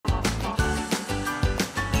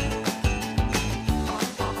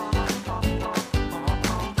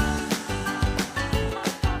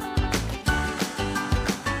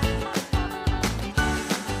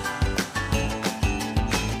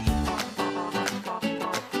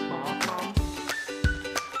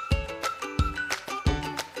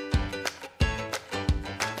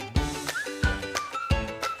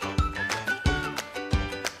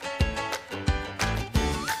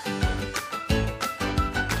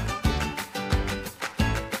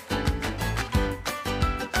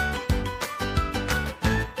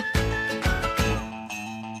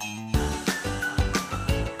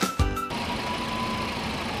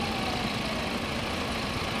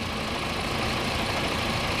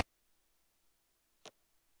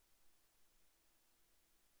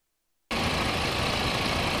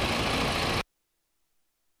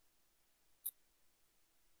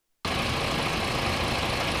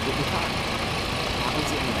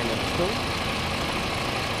Achtung.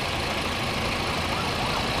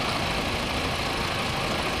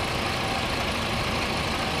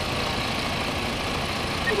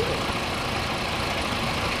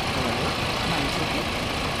 Mein Ticket.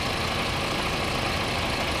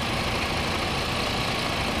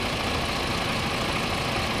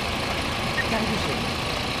 Dankeschön.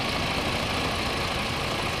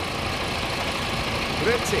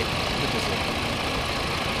 Grüezi. Bitte sehr.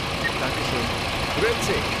 Dankeschön.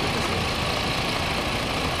 Grüezi. Bitte sehr.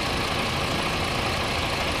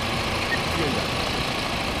 Vielen Dank.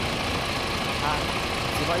 Ah,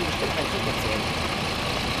 Sie wollen bestimmt mein Ticket sehen.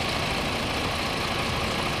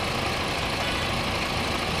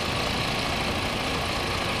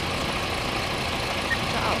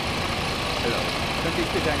 Ciao. Hallo. Könnte ich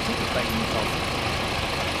bitte ein Ticket bei Ihnen kaufen?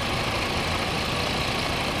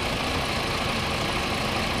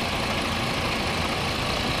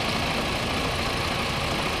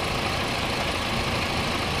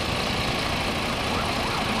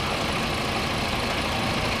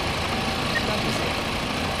 Danke sehr.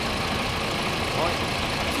 Freunde,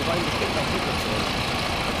 Sie wollen bestimmt mein Ticket sehen.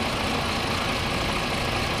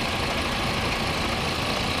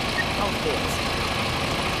 Auf geht's.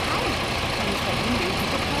 Hi. Kann ich bei Ihnen ein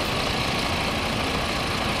Ticket kaufen?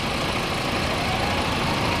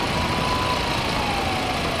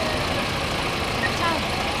 Ciao.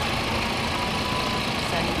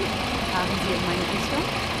 Salut. Fahren Sie in meine Richtung?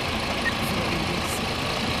 Sehr gut.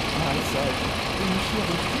 Mahlzeit. Bin ich hier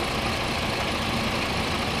richtig?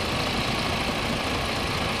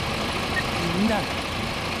 Vielen Dank.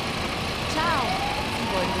 Ciao. Sie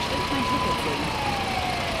wollen bestimmt mein Ticket sehen.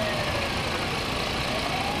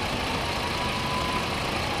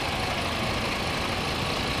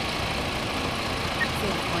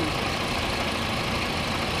 Sehr freundlich.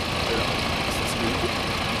 Hallo. Ist das gut?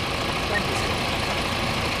 Danke sehr.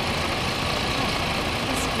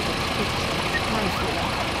 Das geht. Bitte. Mein Fehler.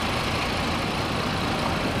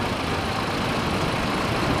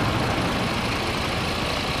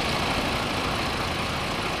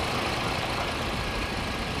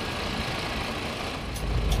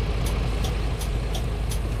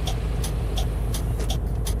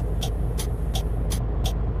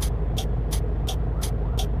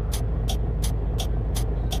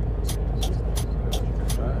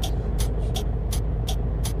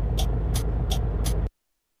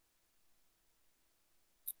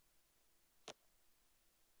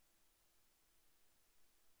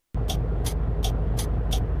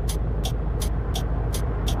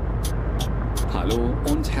 Hallo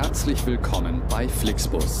und herzlich willkommen bei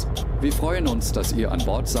Flixbus. Wir freuen uns, dass ihr an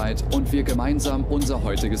Bord seid und wir gemeinsam unser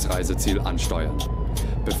heutiges Reiseziel ansteuern.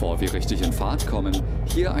 Bevor wir richtig in Fahrt kommen,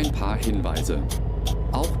 hier ein paar Hinweise.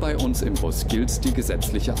 Auch bei uns im Bus gilt die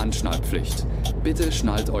gesetzliche Anschnallpflicht. Bitte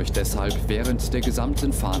schnallt euch deshalb während der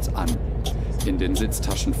gesamten Fahrt an. In den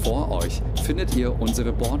Sitztaschen vor euch findet ihr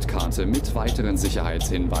unsere Bordkarte mit weiteren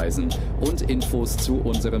Sicherheitshinweisen und Infos zu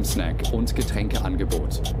unserem Snack- und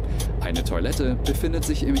Getränkeangebot. Eine Toilette befindet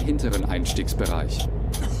sich im hinteren Einstiegsbereich.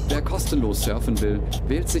 Wer kostenlos surfen will,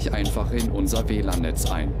 wählt sich einfach in unser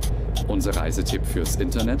WLAN-Netz ein. Unser Reisetipp fürs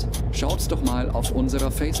Internet? Schaut doch mal auf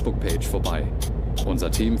unserer Facebook-Page vorbei.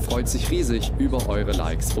 Unser Team freut sich riesig über eure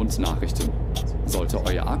Likes und Nachrichten. Sollte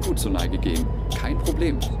euer Akku zur Neige gehen, kein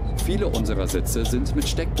Problem. Viele unserer Sitze sind mit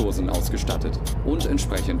Steckdosen ausgestattet und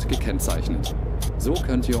entsprechend gekennzeichnet. So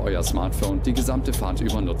könnt ihr euer Smartphone die gesamte Fahrt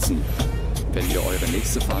über nutzen. Wenn ihr eure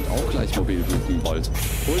nächste Fahrt auch gleich mobil buchen wollt,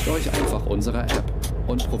 holt euch einfach unsere App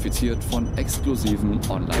und profitiert von exklusiven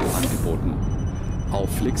Online-Angeboten. Auf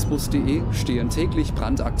flixbus.de stehen täglich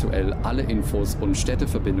brandaktuell alle Infos und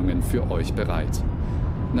Städteverbindungen für euch bereit.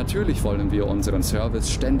 Natürlich wollen wir unseren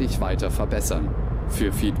Service ständig weiter verbessern.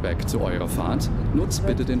 Für Feedback zu eurer Fahrt nutzt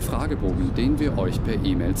bitte den Fragebogen, den wir euch per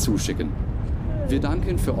E-Mail zuschicken. Wir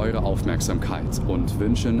danken für eure Aufmerksamkeit und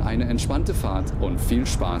wünschen eine entspannte Fahrt und viel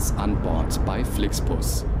Spaß an Bord bei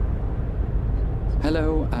Flixbus.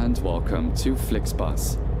 Hello and welcome to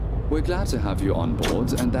Flixbus. We're glad to have you on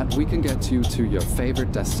board and that we can get you to your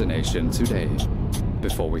favorite destination today.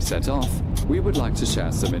 Before we set off, we would like to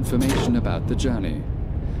share some information about the journey.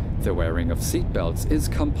 The wearing of seatbelts is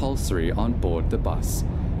compulsory on board the bus.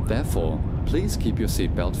 Therefore, please keep your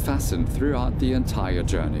seatbelt fastened throughout the entire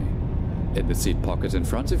journey. In the seat pocket in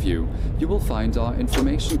front of you, you will find our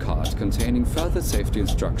information card containing further safety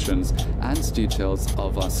instructions and details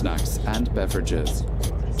of our snacks and beverages.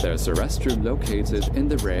 There's a restroom located in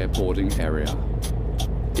the rear boarding area.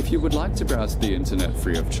 If you would like to browse the internet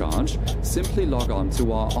free of charge, simply log on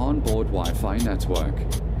to our onboard Wi-Fi network.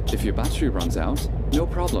 If your battery runs out, No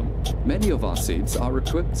problem. Many of our seats are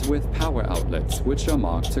equipped with power outlets, which are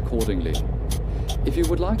marked accordingly. If you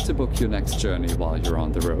would like to book your next journey while you're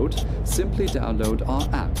on the road, simply download our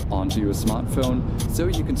app onto your smartphone so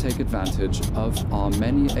you can take advantage of our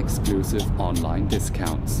many exclusive online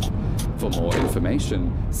discounts. For more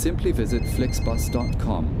information, simply visit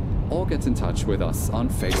flixbus.com or get in touch with us on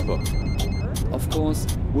Facebook. Of course,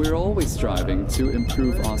 we're always striving to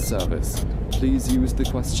improve our service. Please use the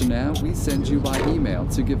questionnaire we send you by email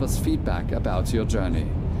to give us feedback about your journey.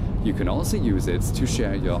 You can also use it to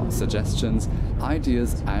share your suggestions,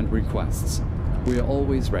 ideas, and requests. We are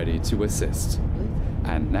always ready to assist.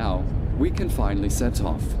 And now, we can finally set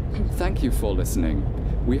off. Thank you for listening.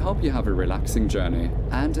 We hope you have a relaxing journey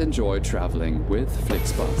and enjoy traveling with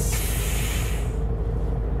Flixbus.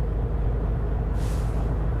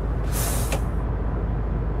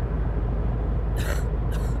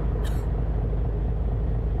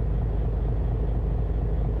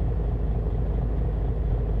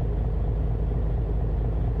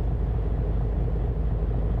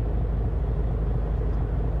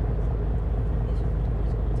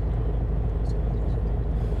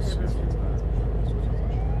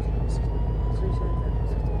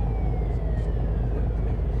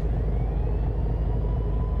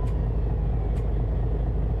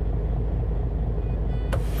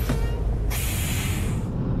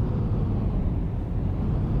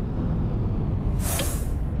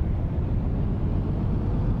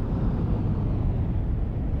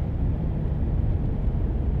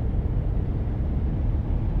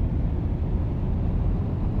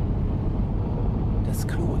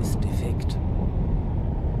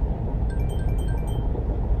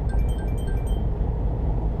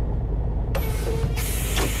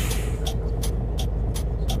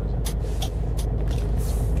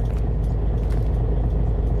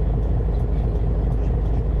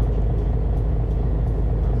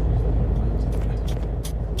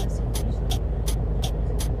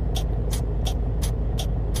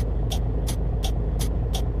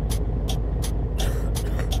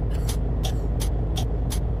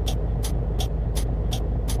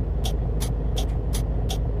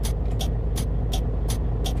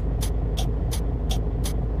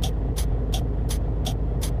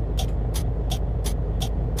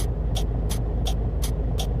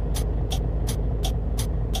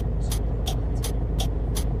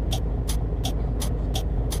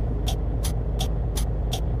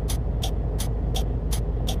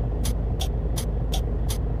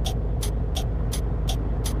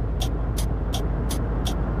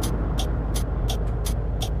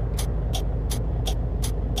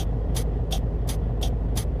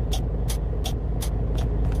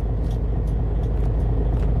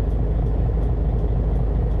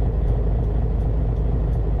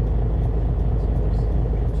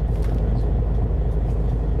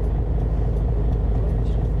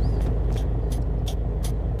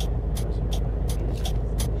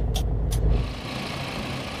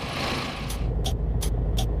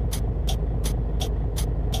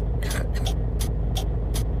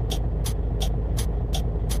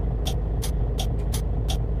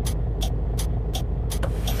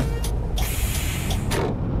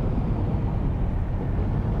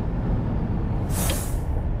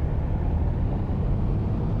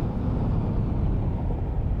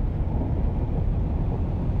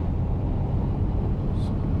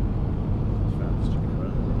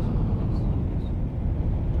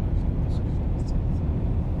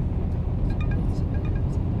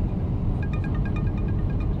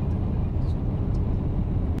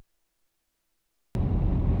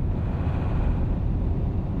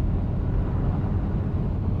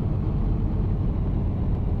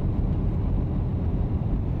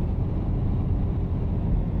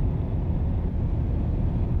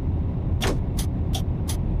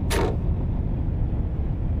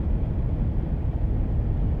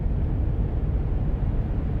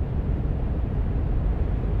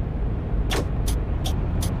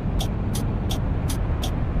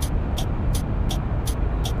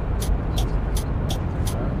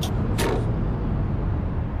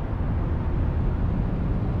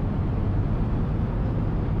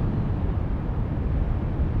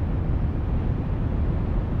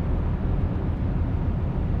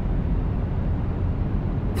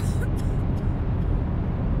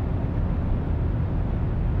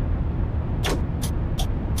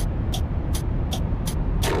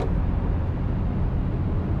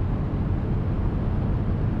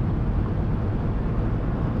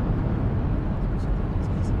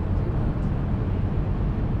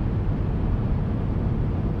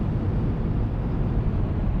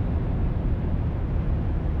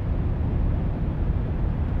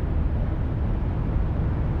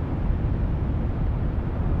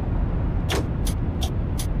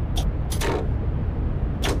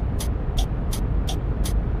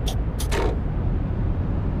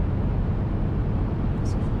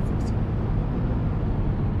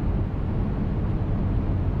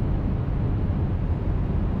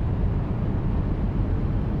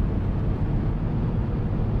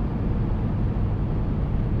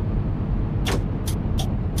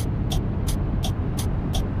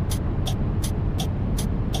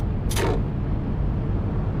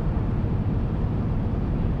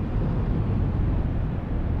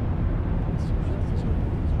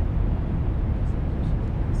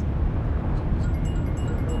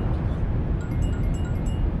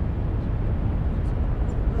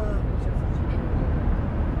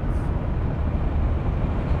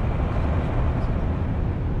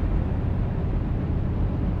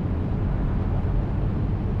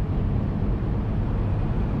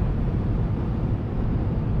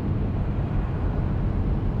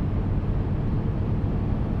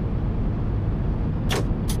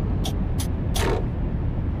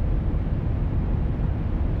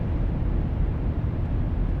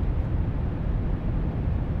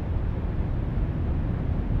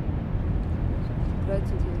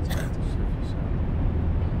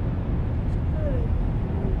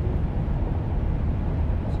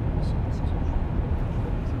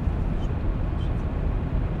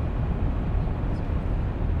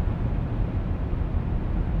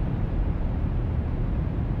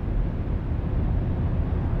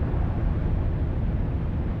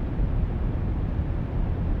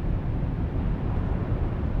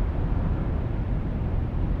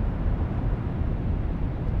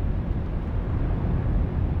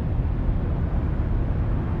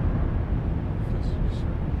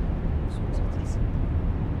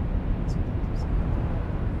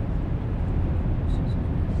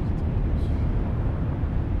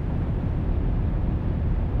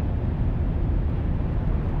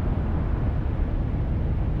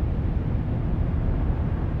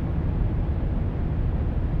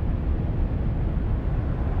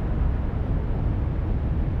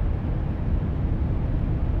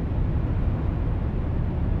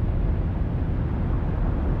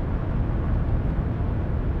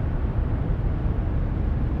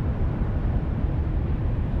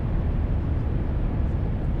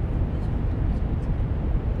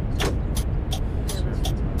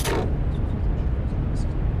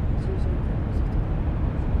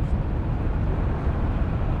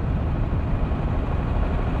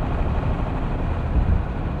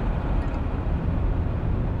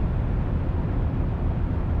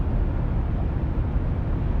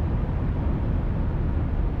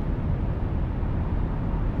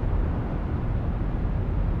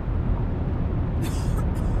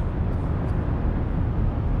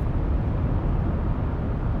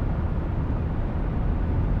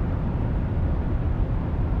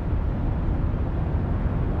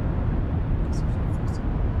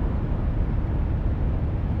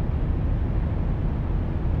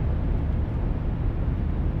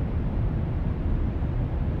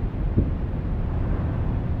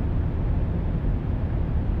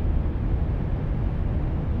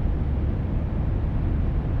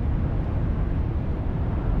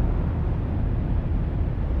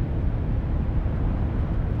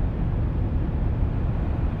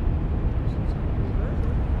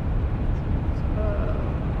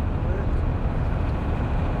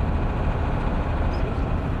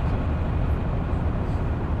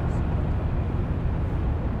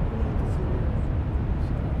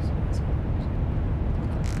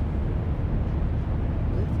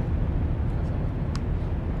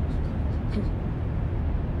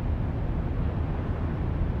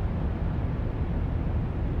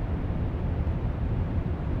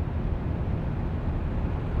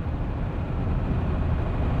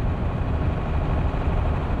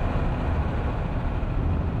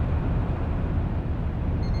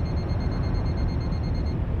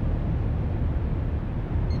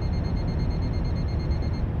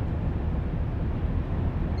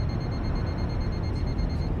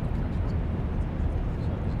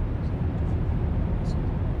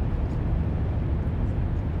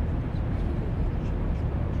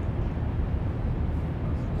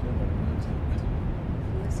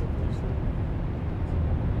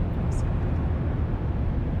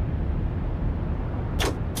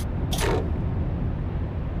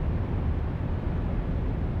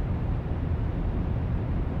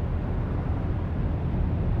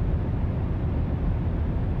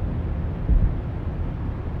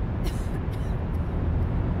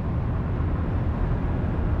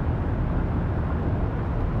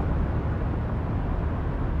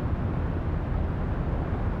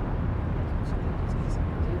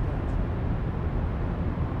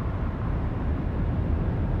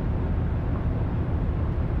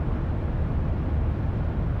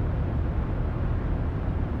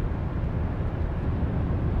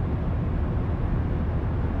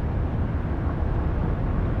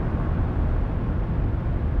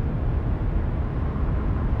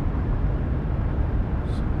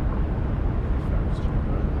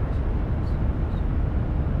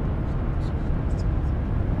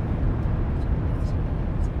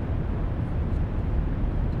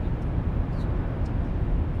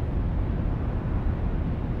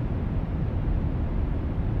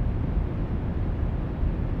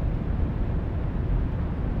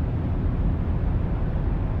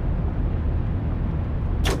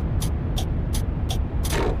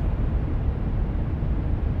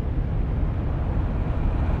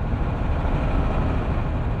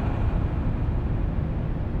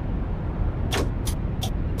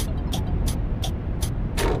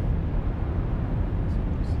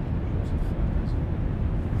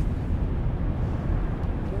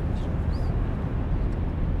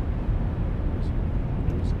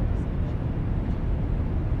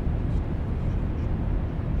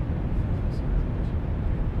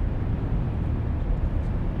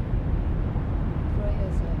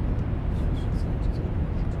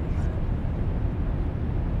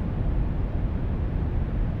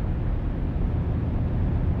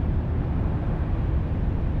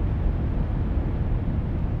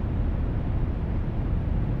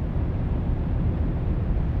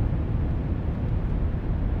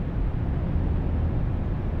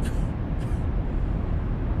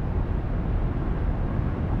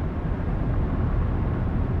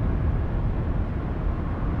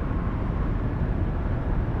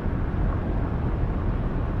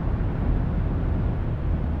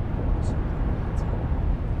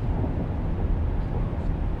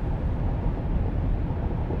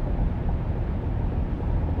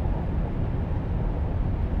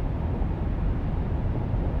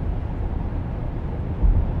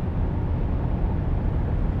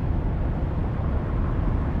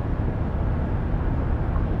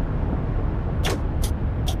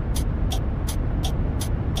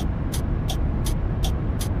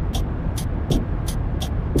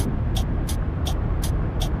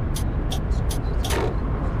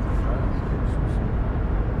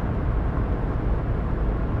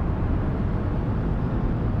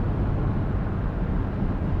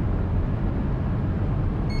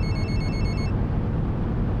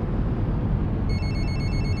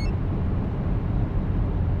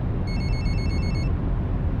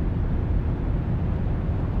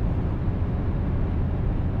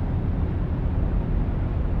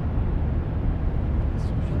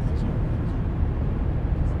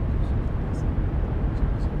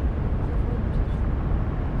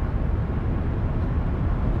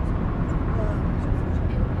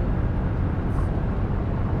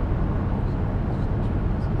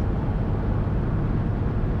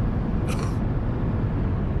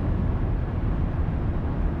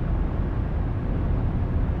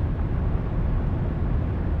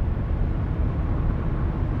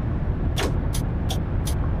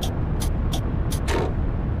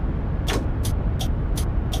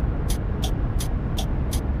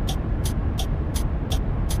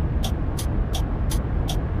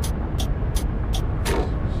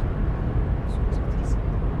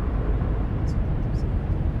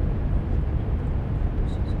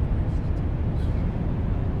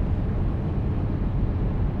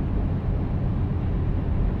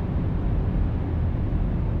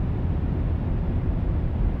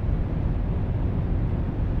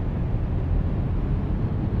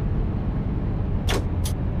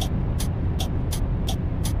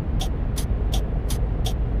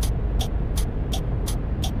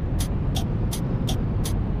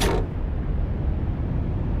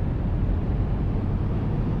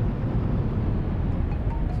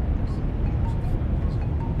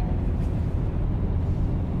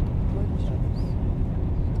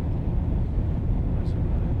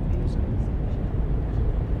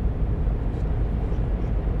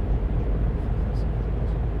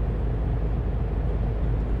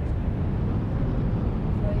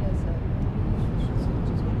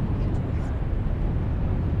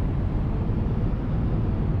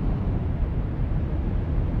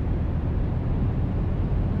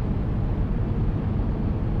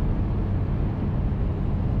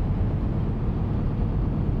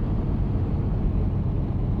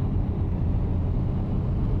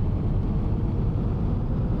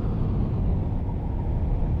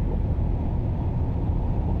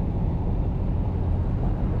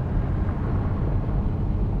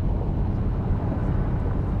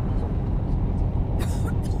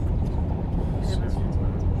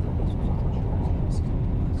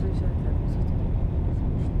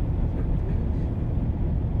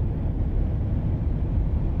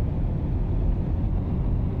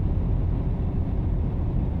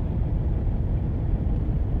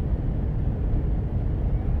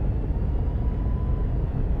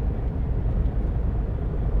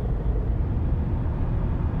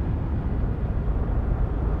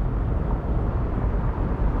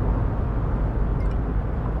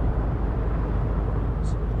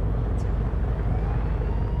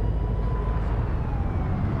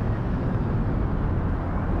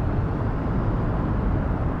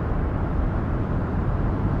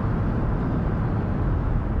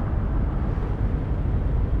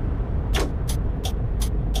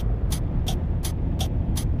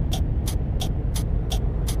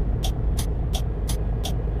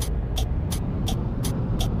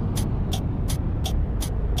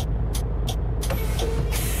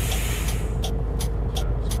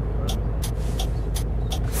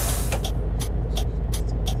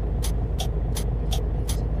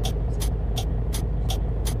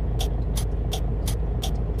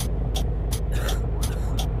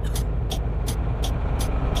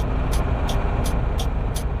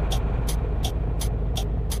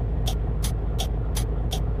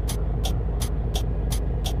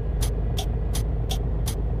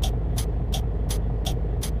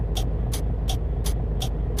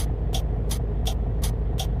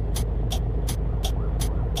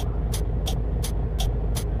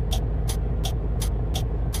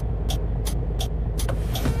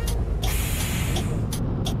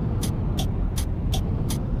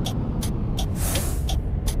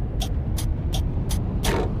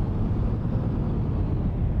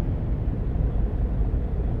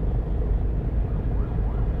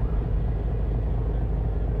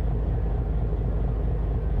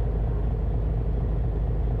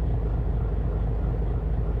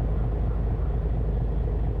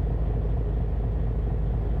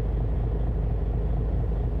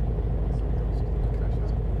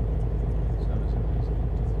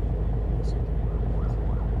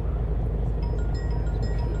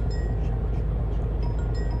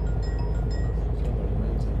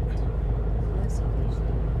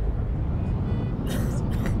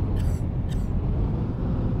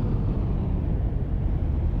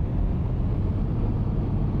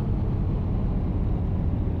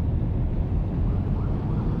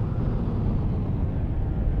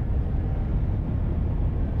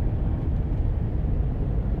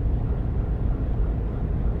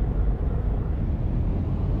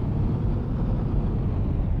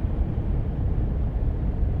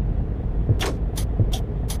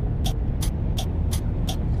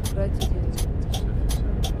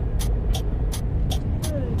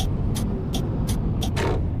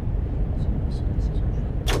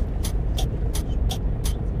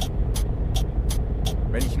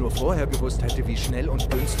 nur vorher gewusst hätte, wie schnell und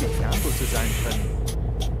günstig Fernbusse sein können.